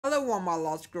Hello all my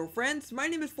logical friends, my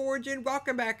name is Forge and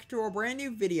welcome back to a brand new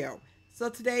video. So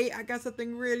today I got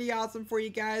something really awesome for you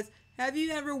guys. Have you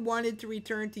ever wanted to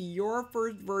return to your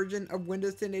first version of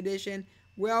Windows 10 Edition?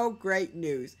 Well, great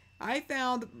news. I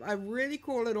found a really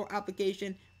cool little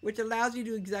application which allows you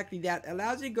to do exactly that. It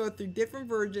allows you to go through different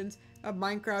versions of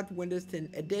Minecraft Windows 10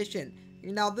 Edition.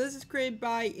 Now this is created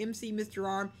by MC Mr.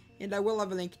 Arm, and I will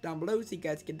have a link down below so you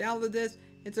guys can download this.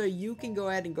 And so you can go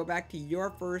ahead and go back to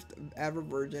your first ever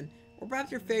version, or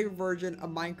perhaps your favorite version of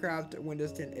Minecraft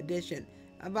Windows 10 Edition.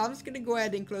 But I'm just going to go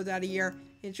ahead and close out of here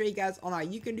and show you guys on how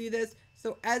you can do this.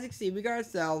 So as you can see, we got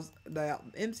ourselves the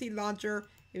MC launcher,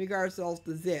 and we got ourselves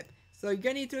the zip. So you're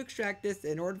going to need to extract this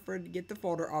in order for it to get the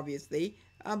folder, obviously.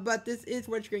 But this is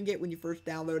what you're going to get when you first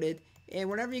download it. And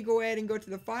whenever you go ahead and go to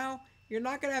the file, you're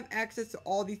not going to have access to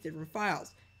all these different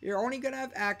files. You're only going to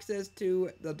have access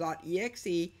to the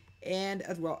 .exe and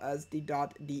as well as the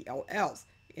 .dlls.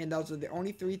 And those are the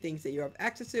only three things that you have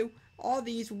access to. All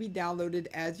these will be downloaded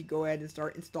as you go ahead and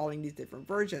start installing these different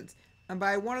versions. But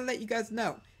I want to let you guys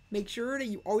know, make sure that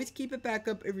you always keep a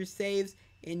backup of your saves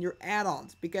and your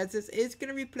add-ons, because this is going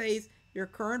to replace your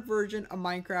current version of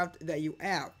Minecraft that you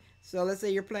have. So let's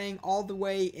say you're playing all the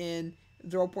way in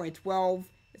 0.12,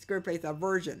 it's going to replace that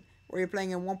version. Or you're playing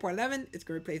in 1.11, it's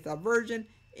going to replace that version,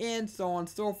 and so on and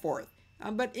so forth.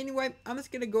 But anyway, I'm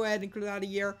just going to go ahead and close out of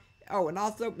here. Oh, and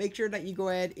also make sure that you go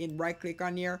ahead and right click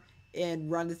on here and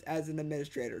run this as an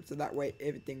administrator, so that way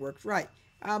everything works right.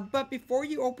 But before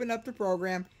you open up the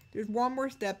program, there's one more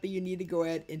step that you need to go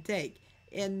ahead and take.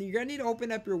 And you're going to need to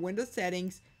open up your Windows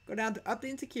settings, go down to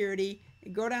update and security,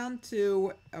 and go down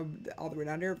to all the way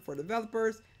down here for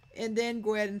developers, and then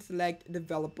go ahead and select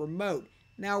developer mode.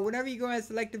 Now, whenever you go ahead and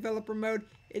select developer mode,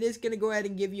 it is going to go ahead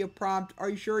and give you a prompt. Are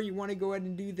you sure you want to go ahead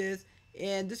and do this?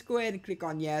 And just go ahead and click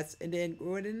on yes, and then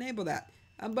go ahead and enable that.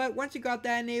 But once you got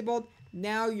that enabled,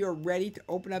 now you're ready to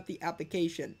open up the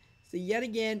application. So yet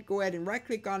again, go ahead and right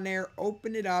click on there,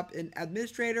 open it up in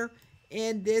administrator,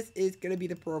 and this is going to be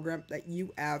the program that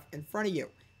you have in front of you.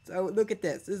 So look at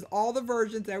this. This is all the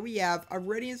versions that we have. I've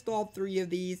already installed 3 of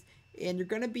these, and you're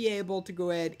going to be able to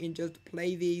go ahead and just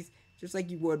play these just like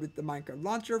you would with the Minecraft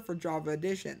launcher for Java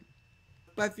Edition.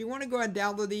 But if you want to go ahead and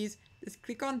download these, just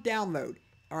click on download.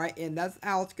 Alright, and that's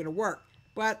how it's going to work.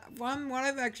 But from what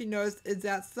I've actually noticed is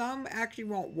that some actually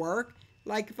won't work.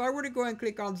 Like if I were to go and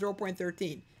click on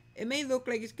 0.13, it may look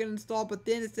like it's going to install, but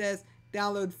then it says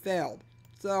download failed.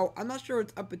 So I'm not sure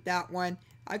what's up with that one.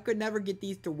 I could never get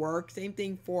these to work. Same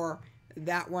thing for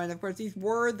that one. Of course, these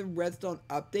were the Redstone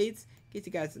updates, in case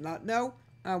you guys did not know,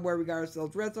 where we got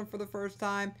ourselves Redstone for the first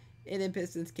time, and then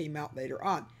Pistons came out later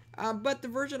on. But the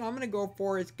version I'm going to go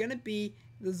for is going to be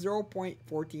the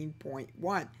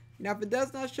 0.14.1. Now, if it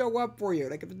does not show up for you,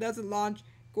 like if it doesn't launch,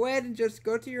 go ahead and just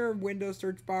go to your Windows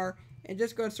search bar and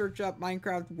just go and search up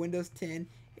Minecraft Windows 10,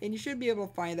 and you should be able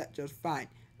to find that just fine.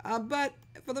 But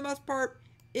for the most part,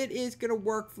 it is going to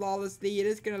work flawlessly. It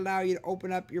is going to allow you to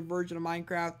open up your version of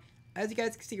Minecraft. As you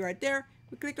guys can see right there,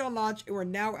 we clicked on launch, and we're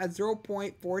now at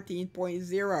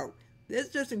 0.14.0. This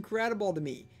is just incredible to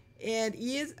me. And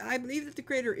I believe that the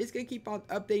creator is going to keep on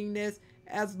updating this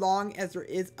as long as there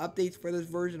is updates for this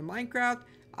version of Minecraft.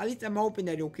 At least I'm hoping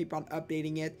that he'll keep on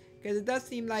updating it, because it does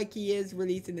seem like he is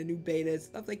releasing the new betas,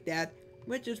 stuff like that,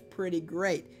 which is pretty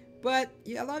great. But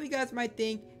yeah, a lot of you guys might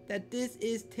think that this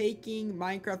is taking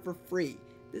Minecraft for free.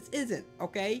 This isn't,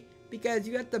 okay? Because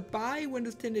you have to buy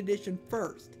Windows 10 Edition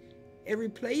first. It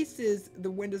replaces the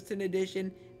Windows 10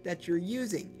 Edition that you're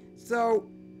using. So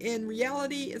in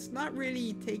reality, it's not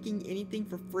really taking anything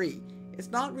for free. It's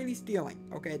not really stealing,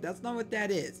 okay? That's not what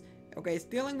that is. Okay,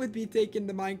 stealing would be taking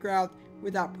the Minecraft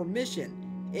without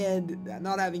permission and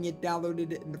not having it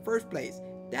downloaded in the first place.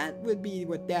 That would be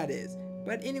what that is.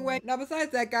 But anyway, now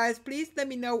besides that, guys, please let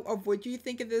me know of what you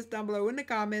think of this down below in the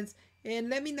comments, and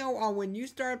let me know on when you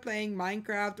start playing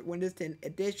Minecraft Windows 10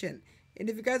 Edition. And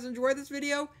if you guys enjoyed this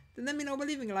video, then let me know by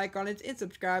leaving a like on it and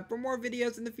subscribe for more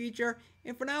videos in the future.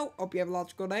 And for now, hope you have a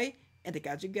logical day, and to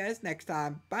catch you guys next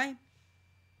time. Bye!